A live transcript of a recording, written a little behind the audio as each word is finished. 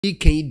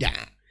Kenda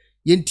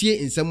yentie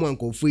nsɛm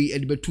ankɔfo yi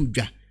de betu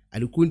dwa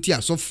adekunti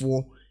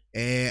asɔfo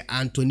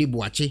Anthony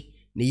boakye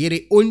ne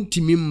yere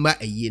ontimi mma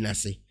ayie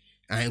nase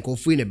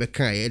ankɔfo yi ne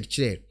bɛka ye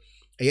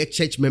kyerɛ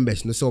church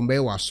members no sɛ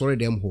ɔmbɛyɛ wɔ asɔre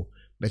dem ho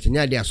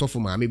betenya de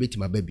asɔfo maame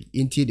betima babi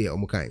entie de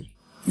ɔmokan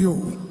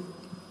yo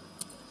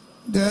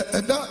the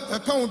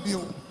account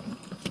bill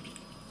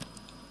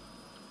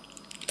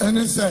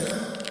and say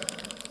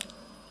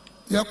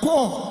ya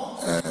call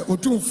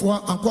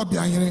otumfo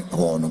ankɔbia hene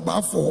ho no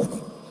baafo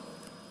no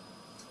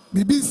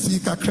BBC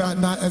kakra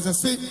na as I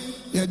say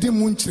ye di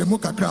mu nkyerɛ mu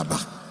kakra ba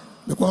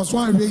because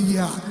one way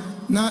here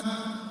na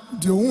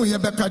de ohun ye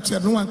bɛka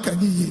kyerɛ no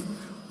anka ni ye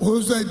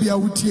ozo bia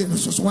wutie no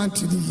so one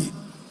ti ni ye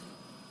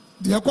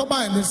de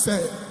yakoba ne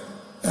say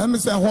em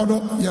say ho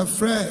no ye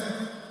frɛ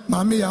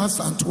maame Yaa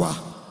Asantewaa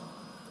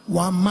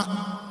wama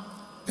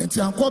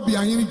enti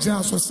ankɔbia hene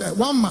gyina so say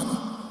wama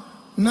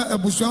no na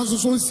abusuan so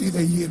so si da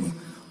ye no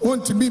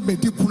ontimi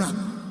bedi kuna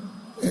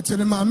enti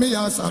ne maame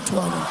Yaa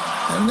Asantewaa no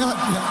enya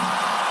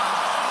bia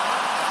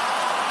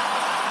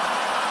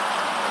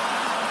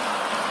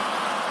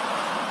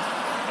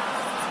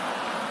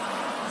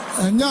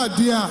anya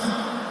dia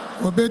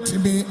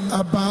obetimi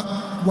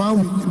aba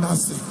 1 week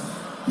nase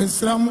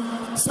mesram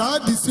sa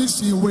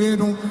decision we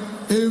no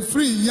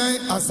free yan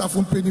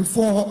asafo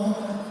mpanifo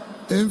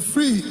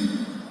free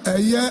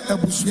eye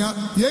abusua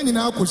ye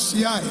nyina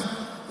akohia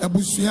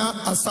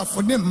abusua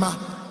asafo ne ma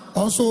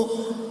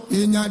also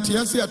yenya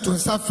tiase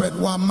atonsa fred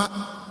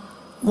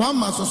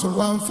wama so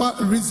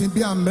wamfa reason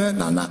bi amre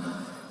nana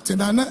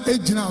tinana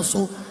ejina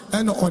so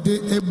ena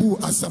ode ebu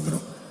asam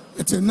no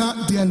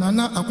etina de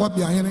nana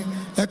akwabia hene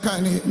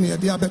eka ne ye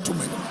dia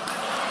betuma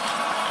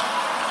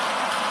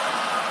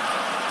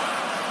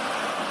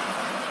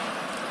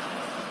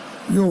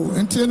yo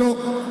entino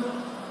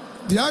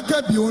dia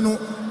aka bio no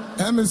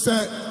em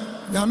say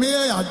nyame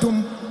ye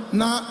adom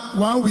na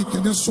 1 week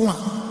ne so a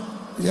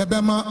ye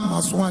bema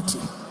maso ati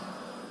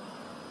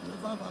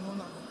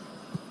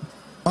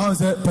on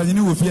se panyini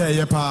wo fie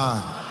ye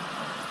pa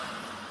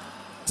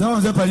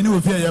on se panyini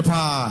wo fie ye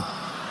pa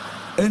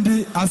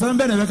endi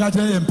asambe na beka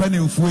kire ye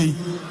mpanimfo yi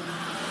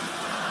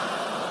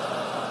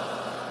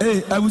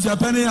abusia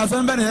pani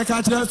asambe na ye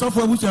ka kire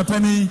sofo abusia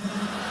pani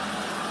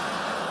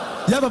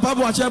ya papa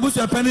boakye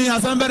abusia pani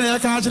asambe na ye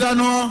ka kire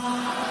no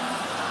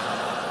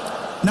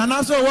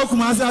nana so wo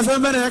kuma ase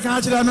asambe na ye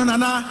ka kire no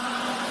nana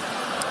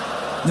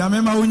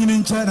nyame ma wonyini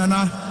nche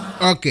nana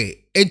okay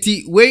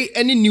enti we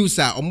any news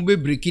a omo be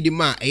break di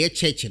ma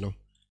church no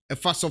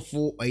fa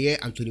sofo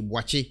Anthony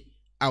boakye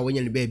a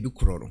wonya ne ba bi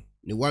kro no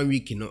ne 1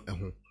 week no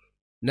ho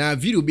na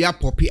video be a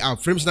poppy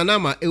out frames na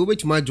nama e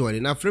wobetuma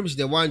join na frames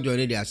the one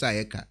join the asa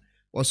yeka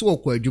also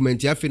wakwa adwuma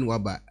nti afi no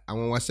waba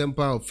awon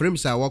wasempa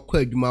frames a wakwa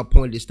adwuma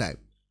upon this time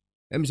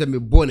em say me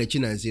born a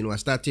chinansi no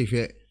start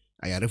hwe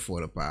ayarefo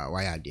no pa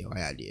waya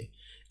de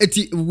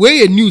eti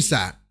we news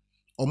a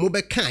omo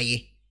be kan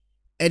ye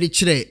e de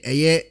kire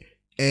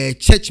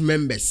church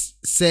members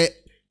say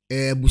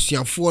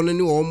busuafo no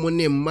ne omo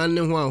ne mma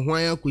ne ho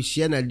ahwan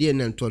akohia na de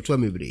na ntoto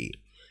mebre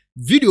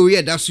video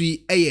ye da so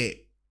yi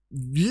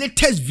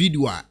latest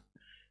video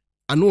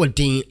ano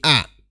den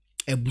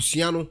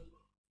ebusua no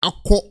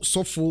akọ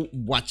sofo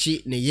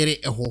boakye ne yere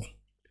eho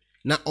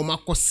na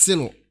omakose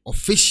no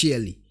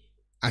officially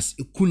as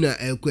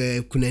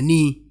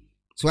kunani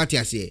so what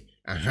you say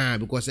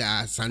because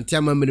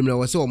Asantewaa mmem na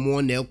wose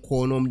omo na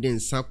ekọ no mde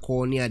nsa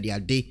kọ ne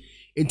ade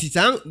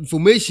entisan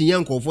information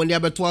yankofo ndi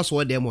abeto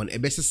aso demon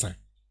ebesesa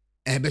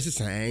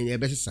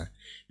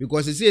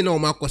because say na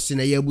omakose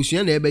na ya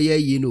abusua na ebe ya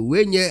yi no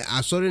wenye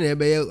asori na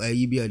ebe ya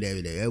yi bi o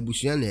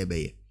abusua na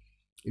ebe ya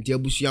enti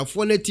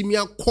abusuafo na timi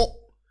akọ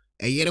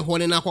eyere ho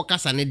ne na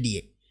akọkasa ne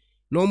de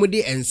na omde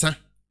ensa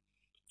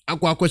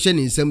akọhye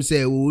ne nsam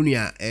say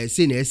onua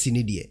say na asi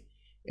ne de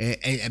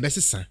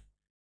ebesesa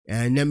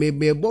na me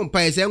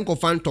bompa say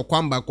nkofa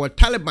ntokwamba ko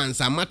Taliban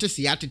sa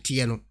matese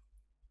yatete no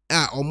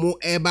omo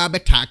eba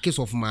betake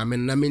of maame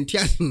na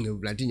mentia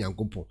bladi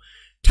nyankopɔ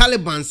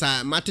Taliban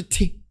sa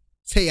matete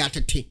say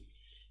yatete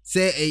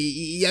say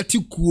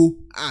yatikuo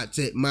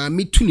say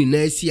maame tuni na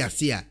asi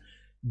ase a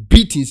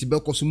beatings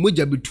bekoso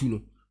moja betu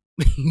no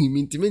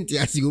mintimenti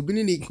asi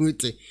obini ni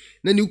kunte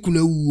na ni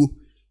kuna wuo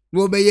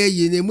no beye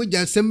ye ne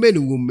moja sembe ne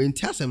wo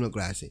menti asem no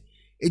klase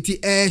eti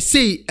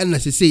say na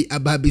say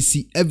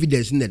ababesi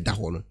evidence na da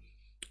ho no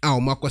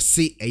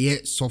omakose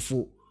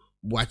sofo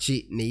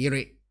boakye ne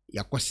yere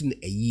yakwase na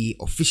ayi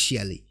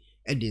officially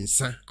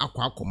edinsa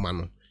akwa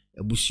no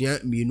abusua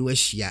mienu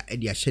ahia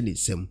edi ahye ne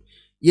nsam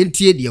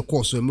yentie de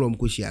course emro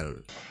mkohia no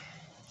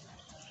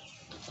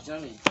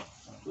jami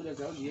kule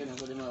ka odi na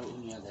kode ma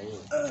unia da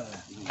yo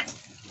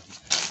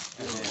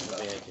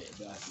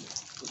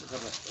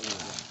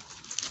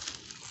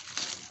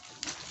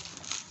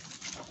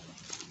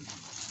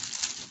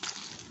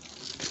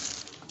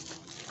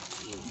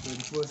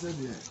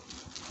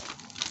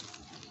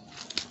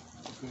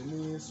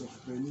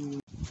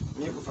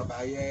me ko fa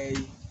baye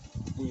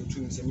ni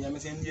tun se mi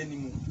amese ndi ani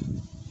mu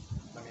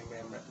na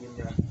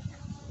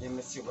me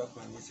mesi oba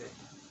kwa ni se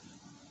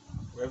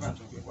reverend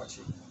to be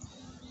watching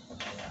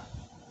ya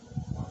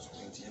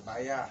nti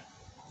baya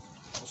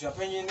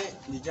osuapanyin ne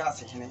Yaa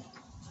Asantewaa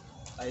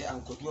aye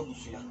ankodu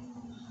abusua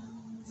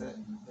se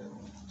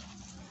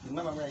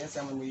mama mama yes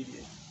am no yi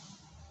die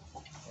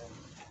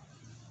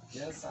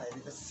yes I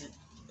did see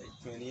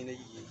training na yi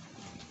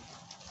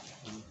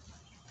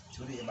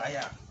to the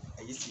baya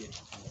aye sie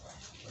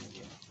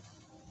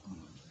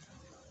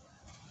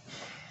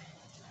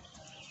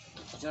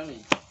Jami,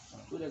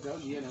 udah kau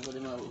dia nak kau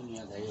dengar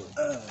unia saya.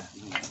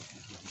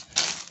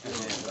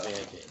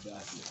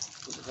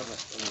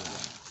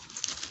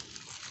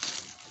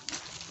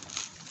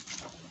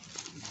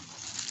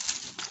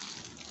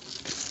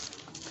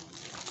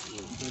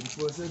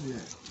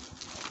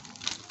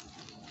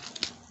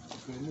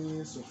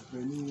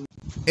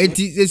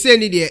 Enti sese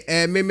ni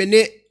de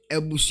memene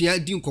abusua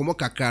di nkomo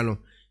kakra no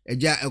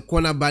eja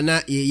Ekuonaba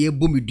na ye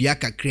bomidua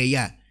kakra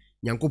ya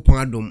Nyankopon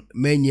adom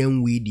manya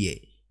nwi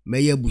de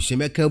meye abusua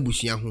meka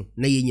abusua ho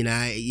na ye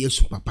nyina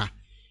yesu papa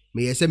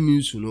me yese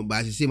minsu no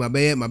ba sese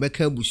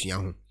mabeka abusua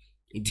ho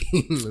enti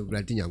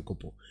brati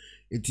Nyankopon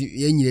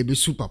enti ye nyina be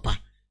su papa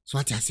so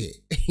ata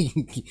se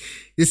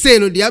sese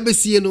no de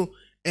abesie no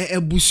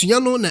abusua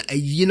no na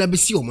ayi na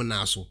besi omo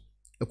na so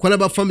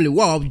Ekuonaba family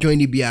wa join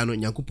ni bia no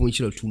Nyankopon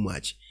chira too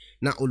much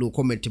na olo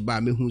comment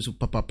ba me hu so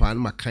papa no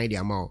makan de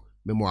ama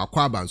me mo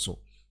akwa abanso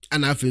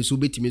ana afen so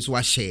betimi so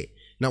wa share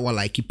na wa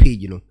like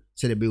page no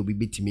se de be obi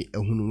betimi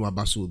ehunu no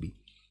abaso obi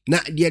na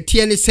de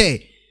tie ne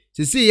se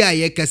ya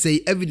ye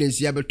kase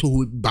evidence ya beto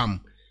ho bam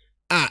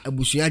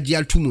abusua agi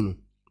atumu no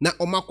na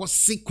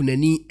omakose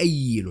kunani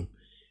ayi no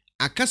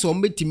akasa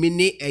ombetimi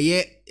ne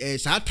eye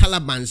sa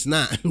Talibans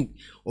na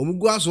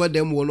omugu aso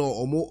dem wo no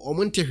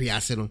omo ntehwe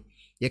ase no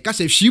ye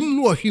kasa hwim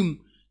no ohwim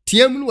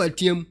tiam no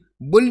atiam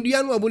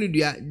bonidua no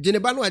abonidua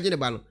geneba no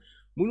ageneba no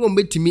munu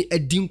ombetimi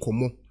adi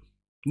nkomo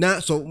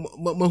na so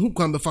mahu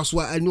kwan befa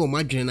so ani o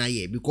madwene na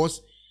ye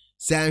because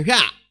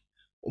sanhwa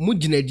omu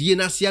ginadie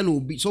na sia na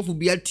obi sofo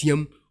bi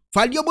atiam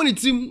fadi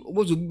obonitrim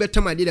obozo bi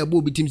betamade da bo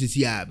obi tim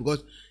sisi a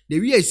because the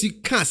we asi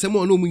ka asem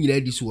o na omu nyina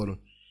adi so no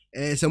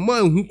samo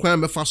ahu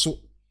kwan befa so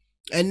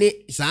ene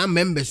sa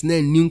members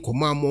na ni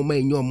nkomo amoma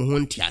enye omo ho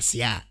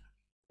ntiase a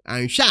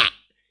anhwa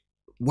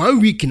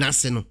 1 week na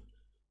se no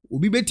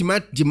obi betima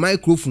di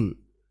microphone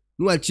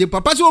no achie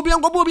papa se obi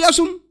ankobo obi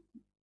asum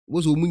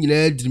wozo omu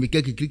nyina adi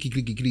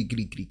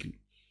kri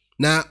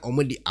na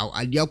omo di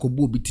ade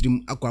akobo obi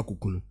tirim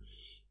akwakuku no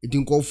edi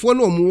nkofo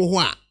na omo ho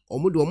a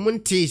omo de omo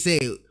nte se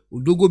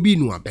odogo bi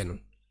nu abe no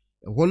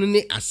ho no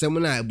ne asem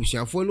na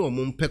abusuafo na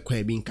omo mpe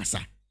kwa bi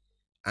nkasa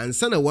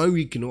ansa na 1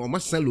 week no omo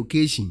sa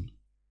location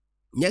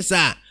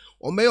nyesa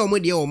omo ye omo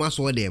de omo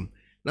so dem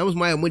na mo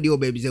ma omo de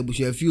oba bi se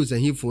abusuafio sa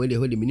hifo de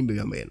ho de minim be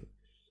yama no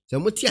se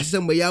mo ti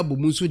asem ba ya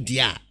abomu so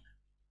dia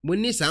mo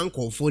ni sa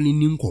nkofo ni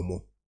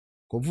nkomo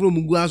kofo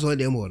mu gu aso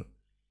dem ho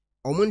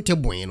omo nte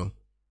bon no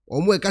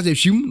omo e ka se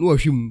hwim no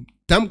hwim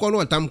tamko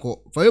no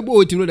tamko fa ebo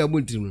otim no da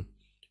bontim no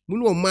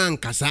munu o man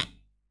kasa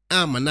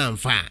ama na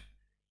mfa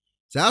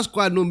sa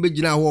squad no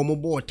mbegina ho omo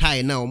bo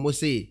tie na omo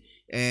se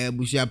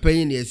busia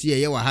panyin ne yesi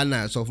ye wa ha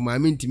na sof ma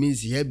mintimi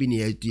nsi ha bi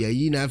ne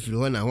yayi na afiri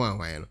ho na ho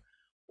ahwan no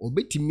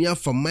obetimi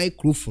afa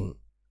microphone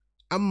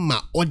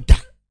ama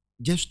order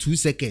just 2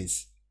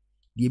 seconds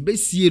de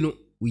besie no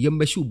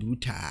uyamba shi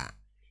obruta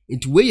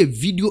into we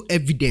video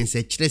evidence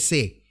e kire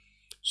se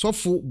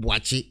sofo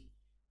boakye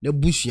na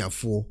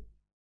busuafo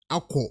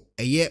akọ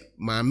eye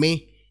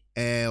maame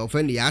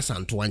ofende Yaa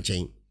Asantewaa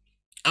nchen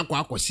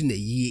akọ na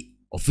yie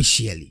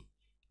officially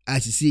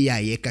asisi ya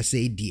ye kasa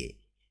die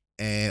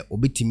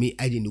obetimi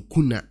ade ne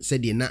kuna se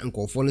de na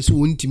nkofo no se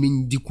wontimi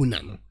ndi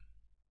kuna no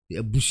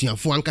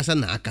abusuafo ankasa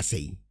na akasa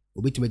yi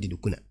obetimi ade ne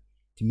kuna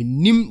timi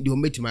nim de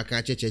obetimi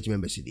aka church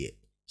members de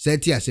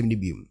sati asem ne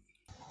biom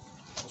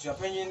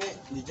osuapanyin ne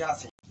Yaa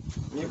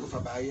Asantewaa me ko fa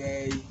ba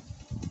ye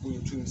ni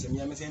tum se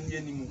me amese ndi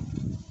animu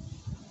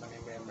na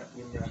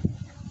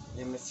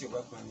me mesi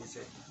wa kwa ni se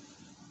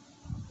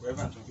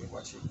Reverend to be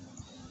watching.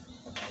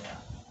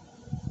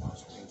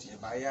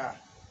 Baya.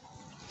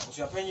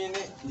 Osuapanyin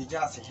ne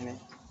Yaa Asantewaa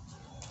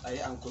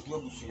aye ankodu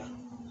abusua.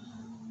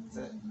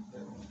 Se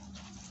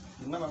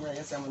mama mama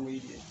yes am no yi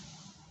die.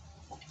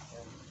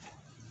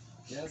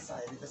 Yes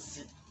I did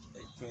see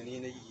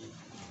training na yi.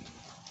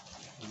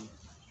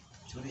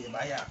 To the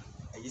baya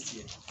aye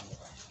sie.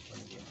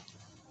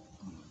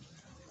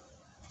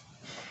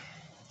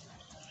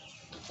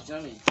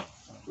 Jami,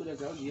 udah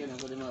kau dia nak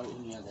kau dengar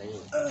unia saya.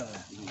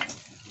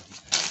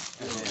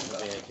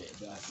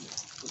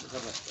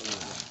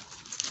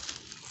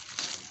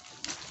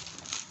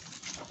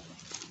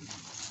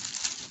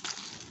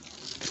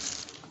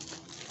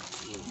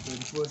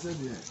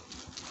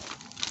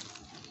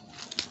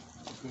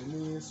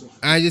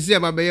 I see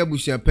my baby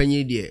bush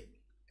penny dear.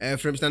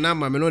 From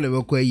Stanama, me no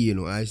never quay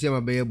you. I see my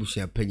baby bush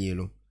penny.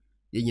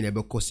 You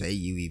never cost a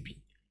ye be.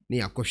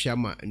 Near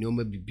Koshama, and you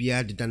may be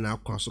beard than our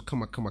cross. So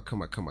come.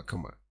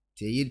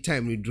 Till ye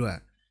time we draw.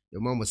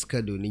 Your mamma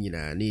schedule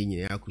Nina,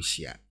 Nina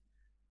Akushia.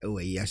 Oh,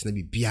 yes, na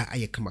be beer.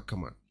 I come.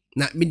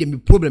 Not me the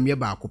problem ye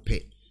ba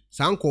cope.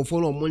 Sound call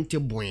for Monte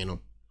Bueno.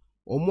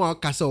 Or more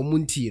Casa or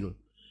Montino.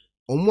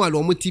 Or more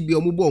Lomotibi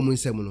or Mubo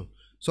Monsemono.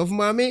 So for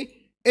mammy,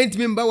 Ain't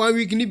me ba 1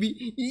 week ni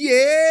bi.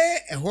 Yeah,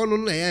 ehon no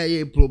na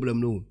ya problem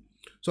no.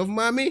 So for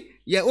mami,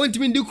 ya won't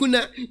me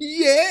dikuna.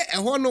 Yeah,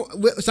 ehon no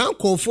san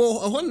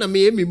kofo ehon na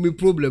me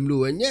problem no.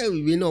 Enya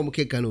we no mo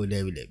keka no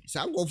there.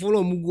 San kofo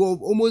no mo go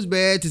almost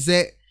bear to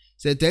say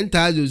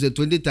 10,000 say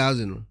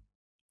 20,000.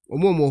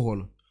 Omo ho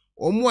no.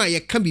 Omo a ye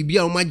ka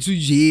bibia o magju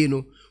je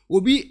no.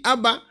 Obi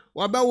aba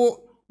wabawo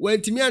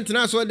wantimi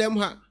antena so dem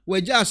ha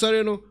waja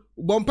asore no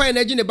bompa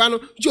na gine ba no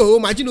jo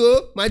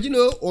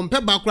magino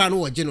ompe bakra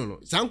no woje no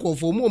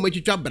sankofo mu o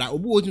matwitwa bra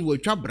obi wo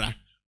twa bra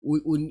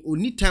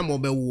oni time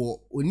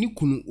obewo oni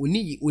kunu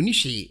oni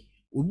hye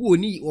obi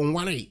oni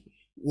onware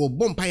wo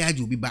bompa ya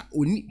je obi ba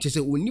oni chese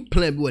oni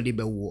plan bi wo de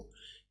bewo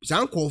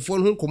sankofo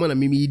no komo na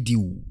meme di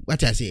wu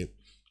what I say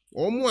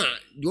omo a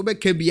de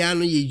obeka bia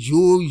no ye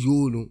jo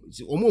no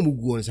omo mu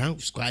guo san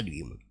squad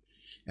wi mu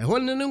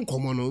ehon ne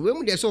nkomo no we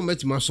mu de so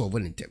metima solve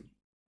ne tem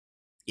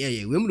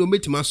yeah we mu do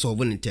metima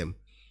solve ne tem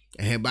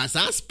ba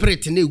sa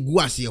spirit na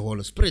egu ase ho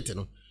no spirit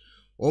no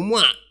omo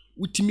a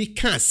utimi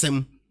ka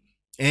asem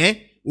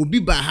obi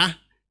ba ha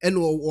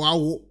eno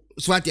wawo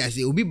so ati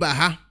ase obi ba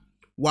ha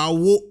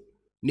wawo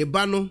ne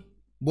ba no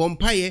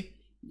bompaye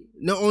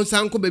na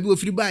onsanko baby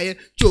ofiri baye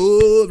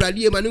cho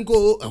radie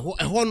manko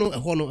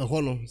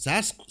ehon no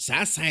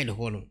sa side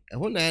ho no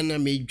ehon na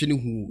me dwene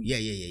hu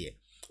yeah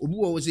obi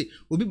wo se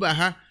obi ba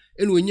ha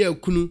eno onya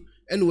kunu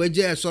eno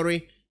waje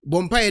sorry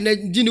bompaye na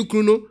gini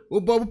kunu no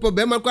obo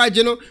be makwa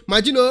age no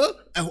magino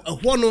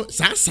ehon no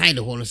sa side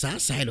ho no sa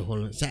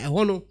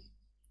ehon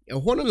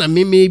no na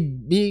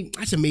me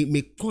ase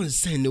me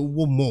concern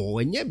wo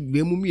mo enya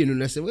be mu mienu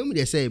na se we mu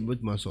de say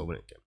but ma so won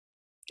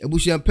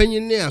ebushia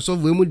panyin ne aso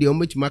we mu de o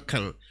matima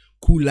kan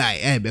cool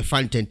eye be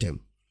fantentem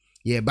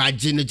ye ba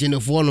gene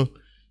fo no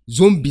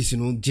zombies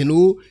no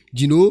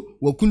gino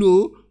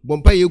wakuno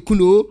bompaye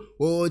kuno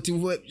o ti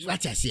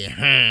what I say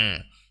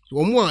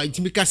so mo a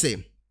itimi ka say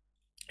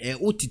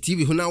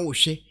OTTV ho na wo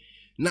hwe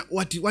na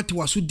what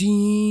waso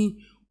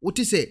din wo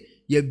ti say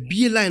ye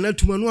bie line na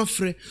tuma no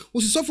afre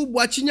osofo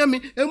boakye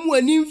nyame emu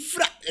ani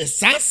mfra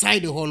sa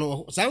side ho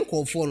no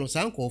sankofo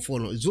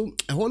no zo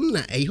ho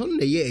na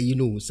ye ayi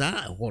no sa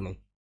ho no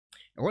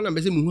ho na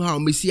be say mu ha o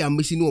mesi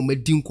no o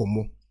madi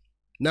nkomo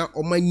na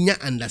o manya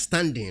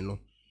understanding no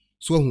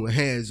so hu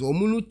hands o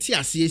mu no ti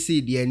ase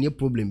ese de any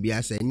problem bi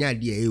asa nya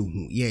de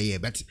ehu yeah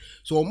but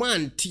so o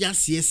man ti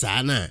ase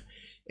sa na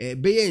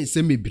be ye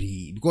nsem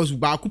because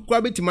ba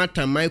akukwa betima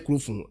tan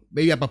microphone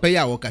be ya papa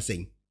ya wo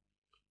kasen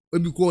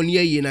obi ko ni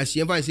ye na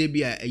sie fan se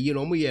bia ye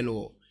no mo ye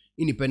no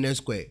Independence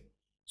Square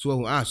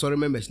so sorry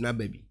members na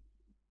baby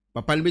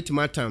papa ni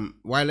betima tan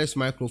wireless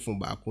microphone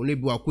ba ko ne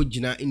bi wa ko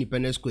gina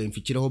Independence Square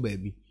mfikyire ho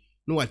baby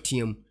no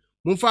watiem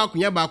mumfa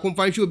akonya ba ko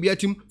mfa hwe obi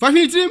atim fa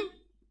hwe tim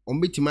o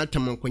betima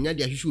tan akonya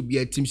de ahwe obi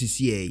atim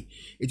sisi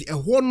eti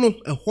ehwo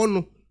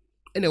no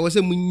ene wo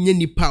se munye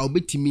nipa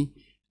obetimi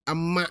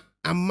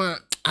ama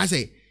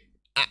ase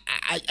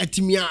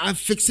atimi a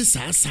fix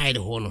sa side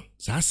ho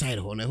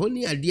no ho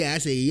ni ade a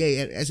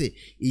ase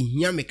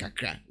ehia me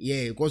kakra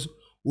yeah because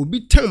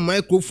obi tan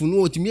microphone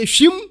no otimi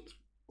ehwim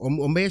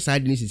ombe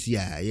side ni sisi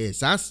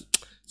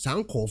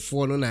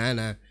sankofo no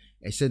na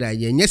said that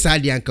ye nyesa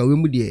ade anka we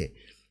mu de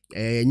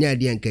nya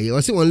ade anka ye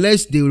o say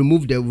unless they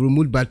remove the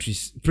remote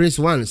batteries Prince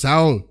 1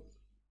 sound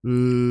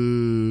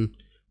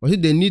or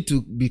they need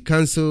to be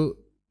cancelled.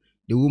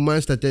 The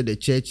woman started the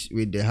church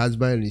with the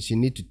husband and she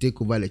need to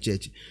take over the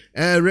church.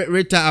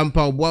 Rita Ampa,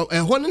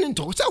 honoring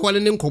talk, so one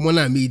in common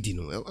I made, you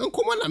know, and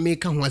common I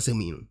make come once a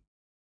mean.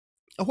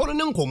 A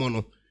honoring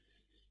common.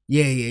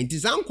 Yeah, it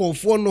is uncle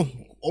for no,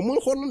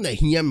 almost honor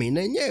hear me,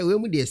 and yeah, we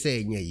would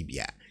say,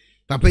 yeah,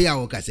 Papa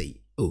Yawoka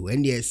say, oh,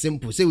 and yes,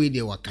 simple, say we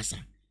dear Wakasa.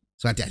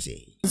 So what I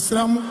say.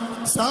 Some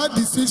sad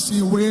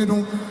decision way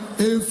no,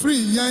 a free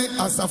young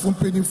as a from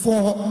penny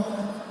for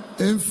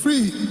a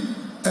free.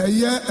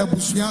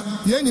 Ebusia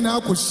ye nyina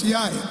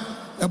akohia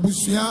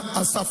ebusia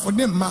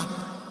asafone ma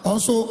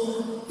also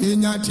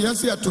yenya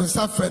tiase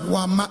atonsa fred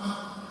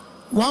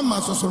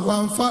wama so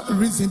wamfa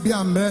reason bi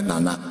amre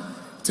nana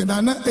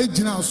tinana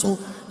ejina so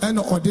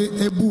ena ode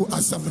ebu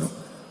asamno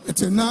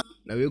etina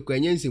na we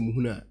kwanye nsem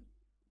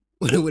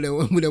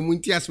wole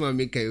munti asma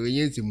meka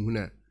we nsem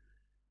huna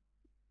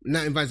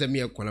na mfansa me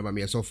Ekuonaba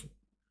me osofo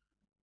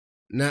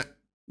na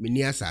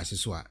meni asase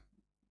so a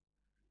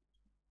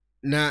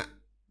na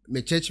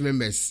me church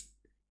members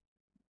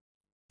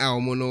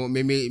omo no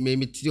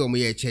me ti omo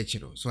ye church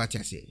no so ati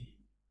ase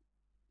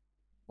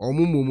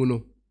omo momu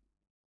no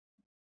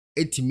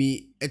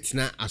etimi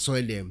etina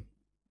asoil dem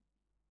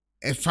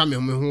e fa me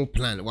ho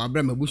plan wa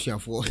bra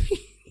mabusuafo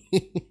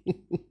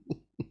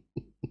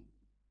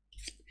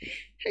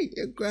hey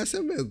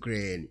ekwasa me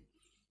green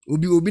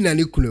obi na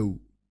ne kuna o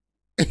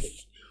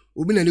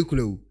obi na ne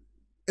kuna o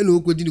eno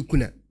okodi ne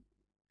kuna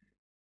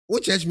o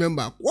church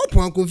member wo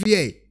pon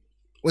akofie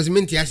was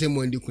meant to ask him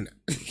when you kuna.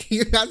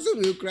 That's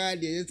we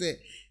cried. You say,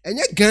 and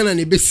your gun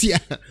and a besia.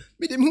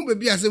 But the moon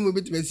be as a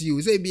bit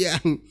you say, be a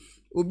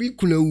obi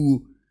kuna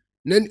woo.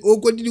 Then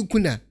oko did you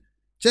kuna.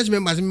 Church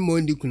members more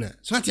in the kuna.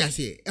 So what I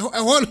say, a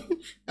whole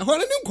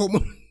new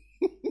common.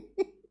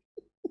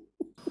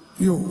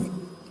 You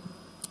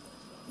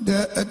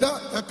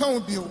The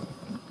account bill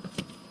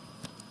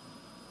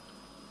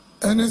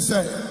and it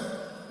say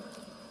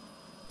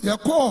your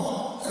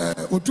call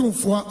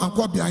Otumfo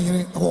Ankwa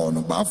Biahene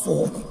Horn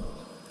Bafo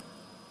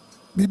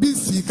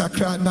BBC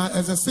kakra na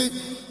as I say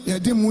ye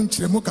di mu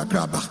nkyeremu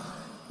kakra ba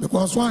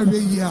because one way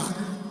here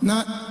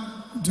na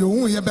de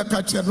ohun ye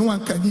beka kire no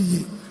anka ni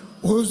yi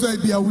ozo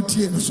bia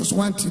wutie no so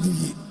one ti ni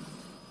yi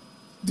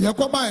de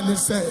yakoba ne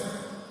say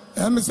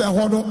em say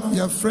ho no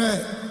ye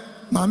frɛ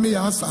Mame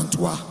Yaa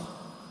Asantewaa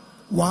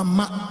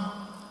wama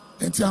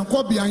enti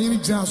Ankwa Biahene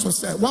gyina so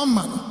say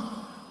wama no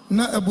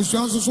na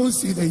abusuan so so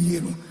nsi da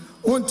yi no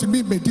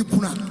ontimi bedi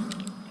kuna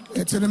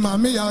enti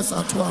Mame Yaa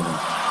Asantewaa no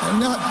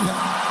enya bia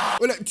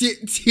Ola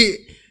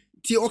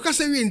tie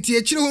okasa wi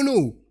ntie kire ho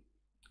no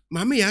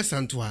Mame Yaa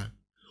Asantewaa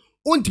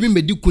ontimi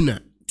medi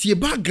kuna tie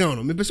background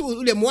no me pese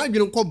ole mo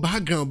adwene ko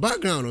background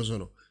no so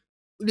no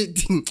ole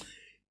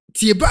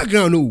tie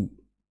background no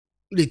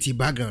ole tie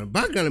background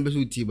be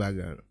so tie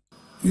background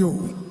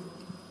yo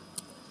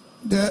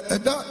the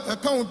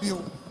account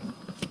bill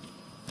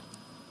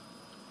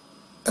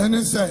and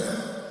it say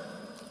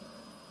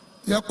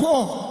your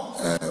call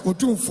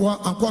Otumfo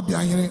Ankwa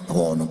Biahene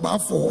Horn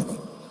Bafo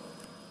no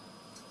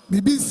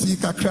BBC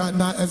kakra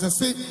na as I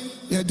say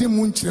ye di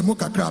mu nkyeremu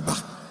kakra ba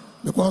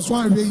because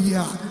one way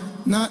here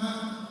na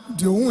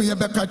de ohun ye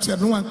beka kire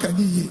no anka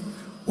ni yi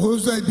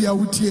ozo bia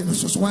wutie no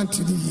so one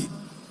ti ni yi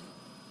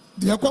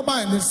de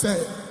yakoba ne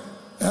say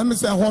em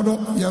say ho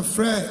no ye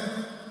frɛ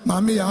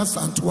Mame Yaa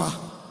Asantewaa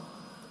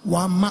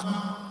wama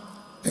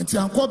enti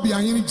Ankwa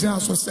Biahene gyina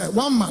so say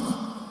wama no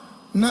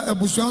na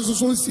abusuan so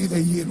so nsi da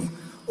yi no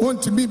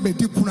ontimi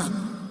bedi kuna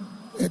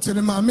enti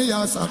Mame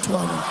Yaa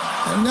Asantewaa no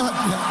enya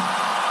bia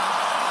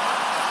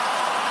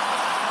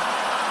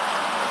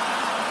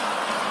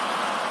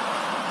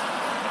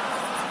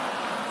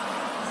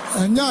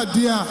anya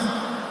dia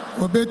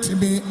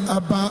obetimi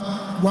aba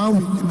 1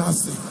 week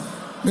nase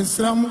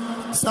mesram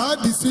sa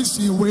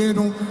decision we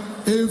no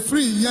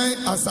free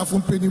yan asafo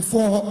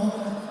mpanifo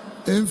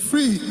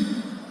free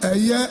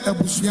eye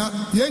abusua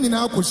yan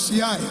nyina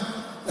akohia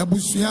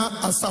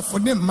abusua asafo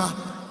ne ma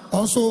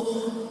also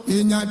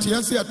enya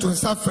tiase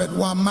atonsa fred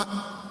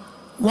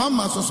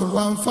wama so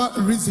wamfa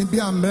reason bi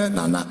amre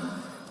nana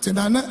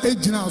tinana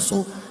ejina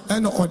so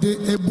ena ode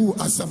ebu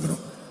asam no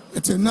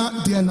etina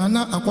de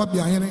nana Ankwa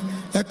Biahene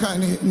eka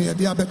ni ye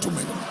dia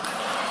betumani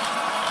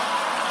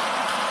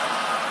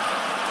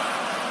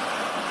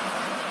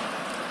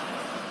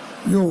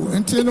yo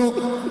entino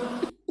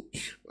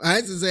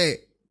I to say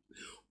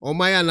on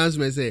my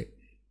announcement say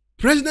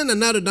President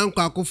Nana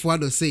Dankwa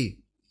Akufo-Addo say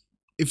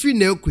if you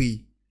know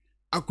kwi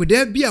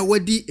akoda bi a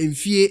wadi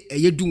emfie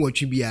eyedu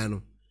nwotwe bia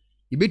no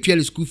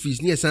ibetua school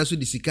fees ni esan so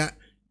de sika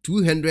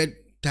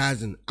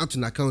 200,000 out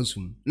in accounts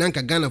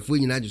nanka Ghana fo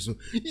nyina ajeso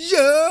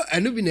yo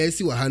anu bi na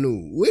esi wa ha no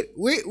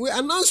we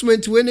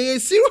announcement we na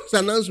serious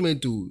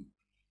announcement to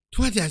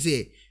what I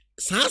say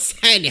san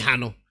sign ha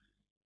no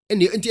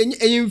eni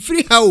enye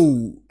free ha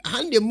o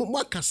hande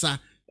makasa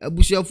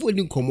abusuafo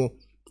ni komo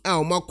a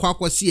o makwa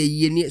akwose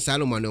ayiye ni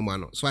Salomon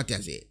no so what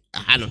I say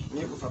ha no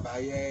me ko fa ba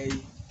ye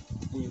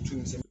ni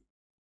tum se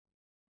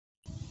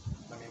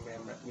na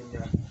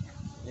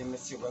me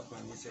mesi wa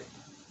kwa ni se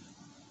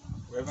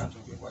Reverend to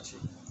be watching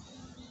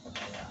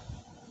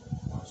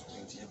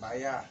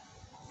Baya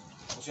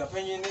Osofo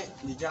ni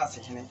Yaa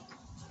Asantewaa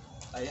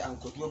ayi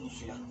ankodu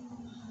abusua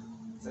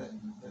se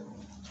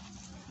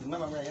na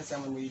mama ya yesa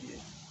mama yi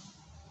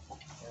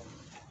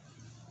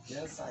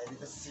yes I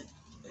did sit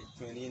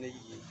Ekuonaba na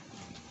yi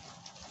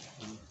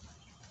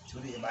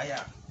tuli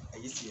baya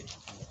ayi sie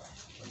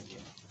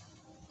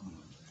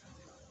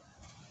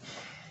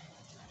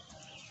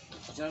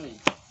Jami,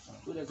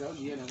 tu dah kau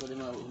dia nak kau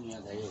dengar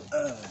unia gaya.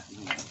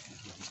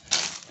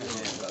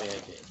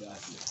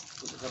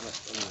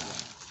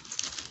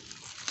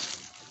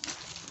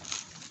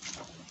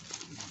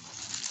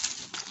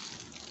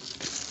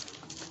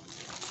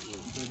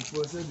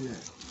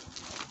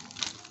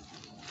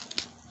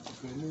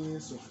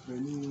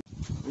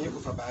 Me ko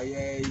fa ba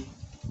ye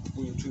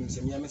ni tum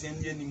se me amese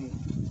ndi ani mu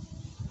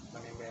na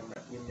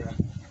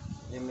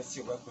me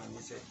mesi wa kwa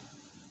ni se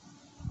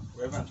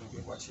Reverend to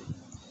be watching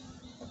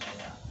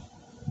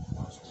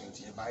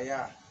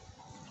Baya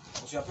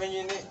Osofo ni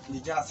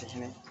Yaa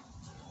Asantewaa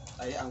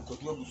ayi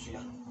ankodu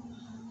abusua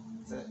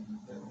se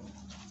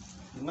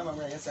na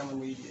mama ya yesa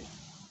mama yi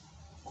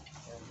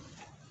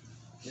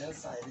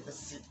yes I did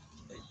sit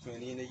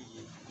Ekuonaba na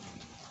yi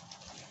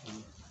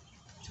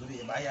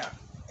tuli baya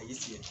ayi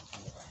sie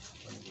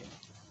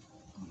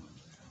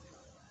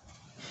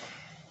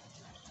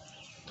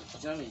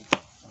Jami,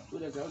 tu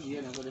dah kau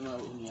dia nak kau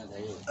dengar unia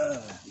gaya.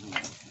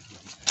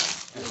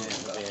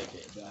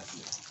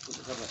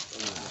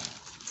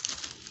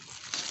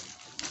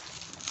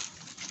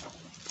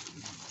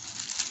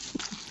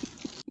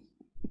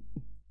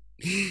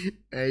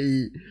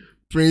 Hey,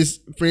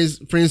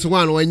 Prince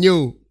One when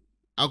you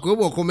I go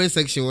to comment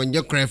section when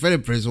you cry for the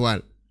Prince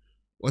One.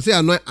 What's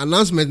the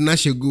announcement na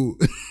she go?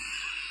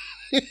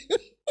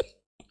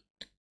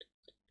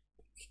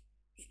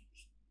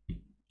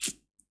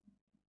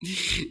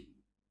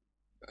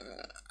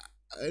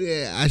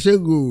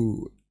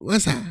 Ashego,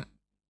 what's that?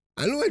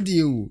 I know what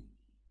you.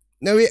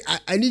 Now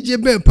I need your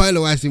bed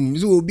pile was him,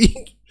 so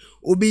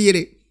obi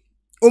yere.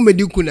 O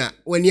medikuna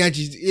when you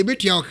a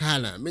bit your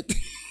color. Me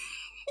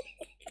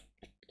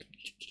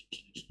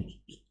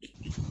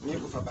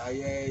go for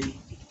baye.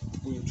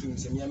 You too,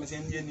 say me, I'm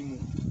saying, any moon.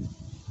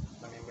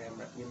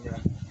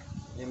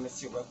 I may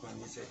see what when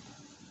he said,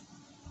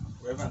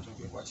 Reverend will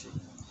be watching.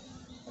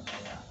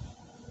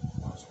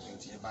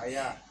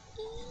 Baya,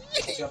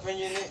 your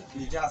opinion,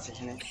 you just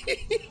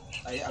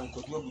I am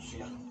good.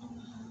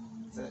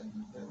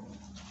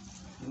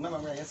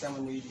 Remember, yes, I'm a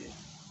media.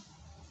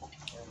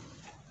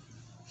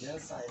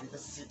 Yes, I did a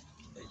sick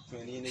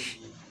 20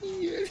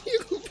 years.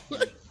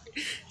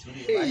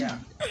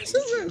 So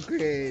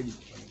great.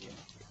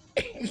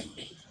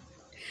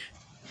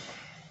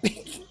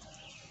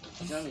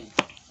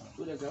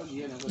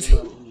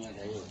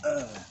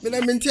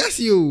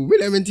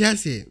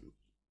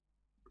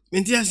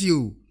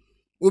 Mentiasio.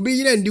 Obi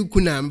yina ndi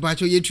kuna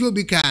mpacho yetu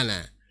obi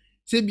kana.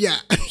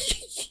 Sebia.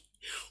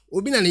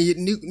 Obi na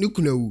ni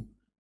kuna wu.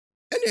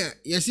 Ene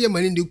yesi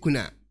mani ndi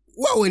kuna.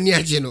 Wa wani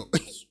aje no.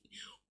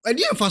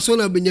 Adi afaso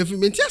na benyafi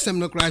mentiasem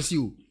no krasi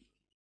o.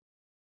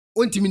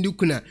 Ontimi ndi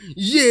kuna.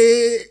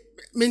 Ye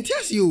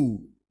mentiasio.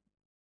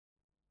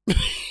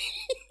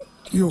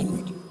 Yo.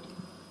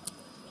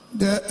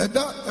 The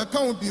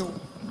account bill.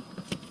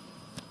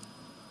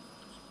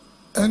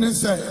 And it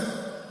say,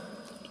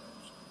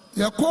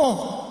 ya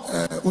call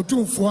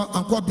otumfo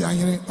akwa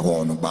bianyere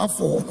ho no ba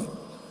fo no.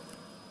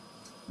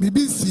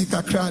 BBC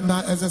kakra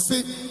na as I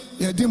say,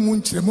 ya di mu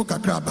nchiremu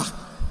kakra ba.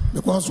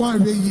 Because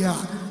one way here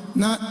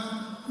na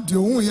the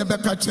one ye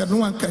beka kire no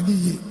wan kan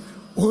yi.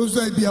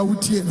 Ozo bia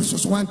wutie no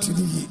so wan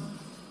tini yi.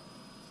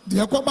 The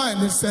akwa ba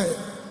ne say,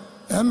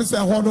 em say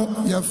ho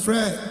no ye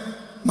frɛ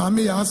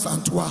Mama Yaa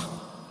Asantewaa.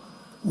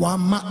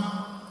 Wama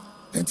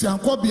enti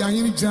ankɔ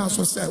bianyere gyina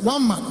so sɛ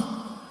wama no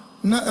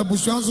na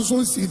abusua nso so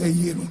nsi da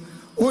yie no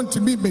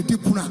ontimi bedi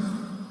kuna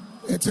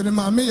enti ne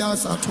Mama Yaa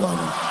Asantewaa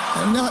no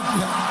ɛnyɛ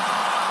adea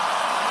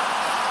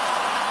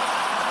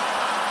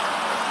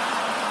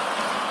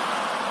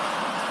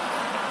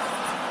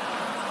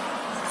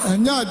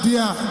ɛnyɛ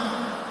adea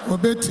a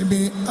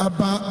obetimi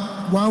aba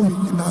 1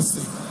 week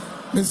n'ase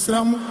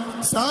mesram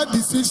saa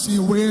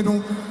decision wei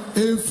no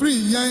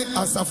free yɛn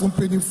asafo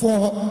mpanimfoɔ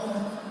hɔ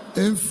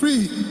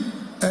free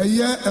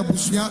eye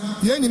abusua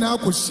ye nyina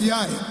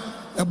akohia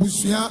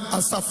abusua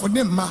asafo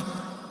ne ma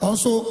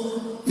also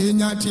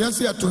yenya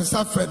tiase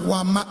atonsa fred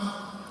wama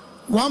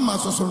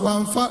so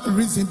wamfa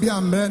reason bi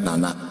amre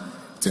nana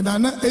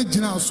tinana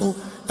ejina so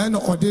ena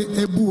ode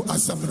ebu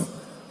asam no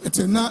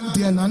etina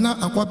de nana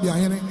akwa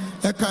biahere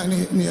eka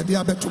ne ye de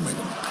abetomani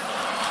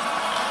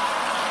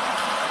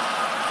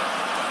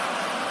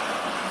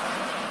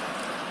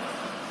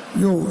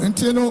yo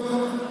entino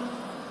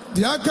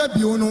de aka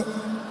bio no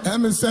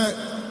em say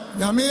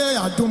nyame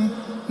ya adom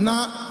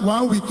na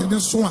 1 week ne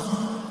so a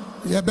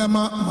ye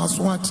bema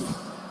maso ati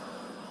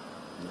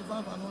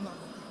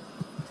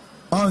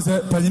on say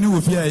panyini wo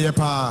fie ye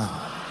pa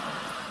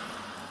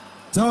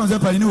on say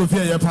panyini wo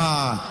fie ye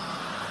pa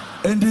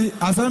endi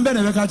asan be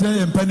na be ka kire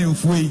ye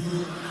mpanimfo yi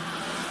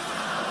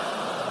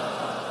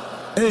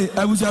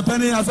abusia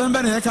pani asan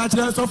be na ye ka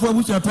kire sofo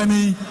abusia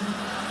pani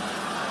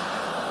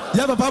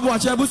ya papa bo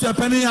ache abusia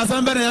pani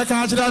asan be na ye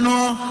ka kire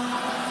no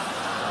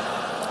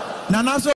nana so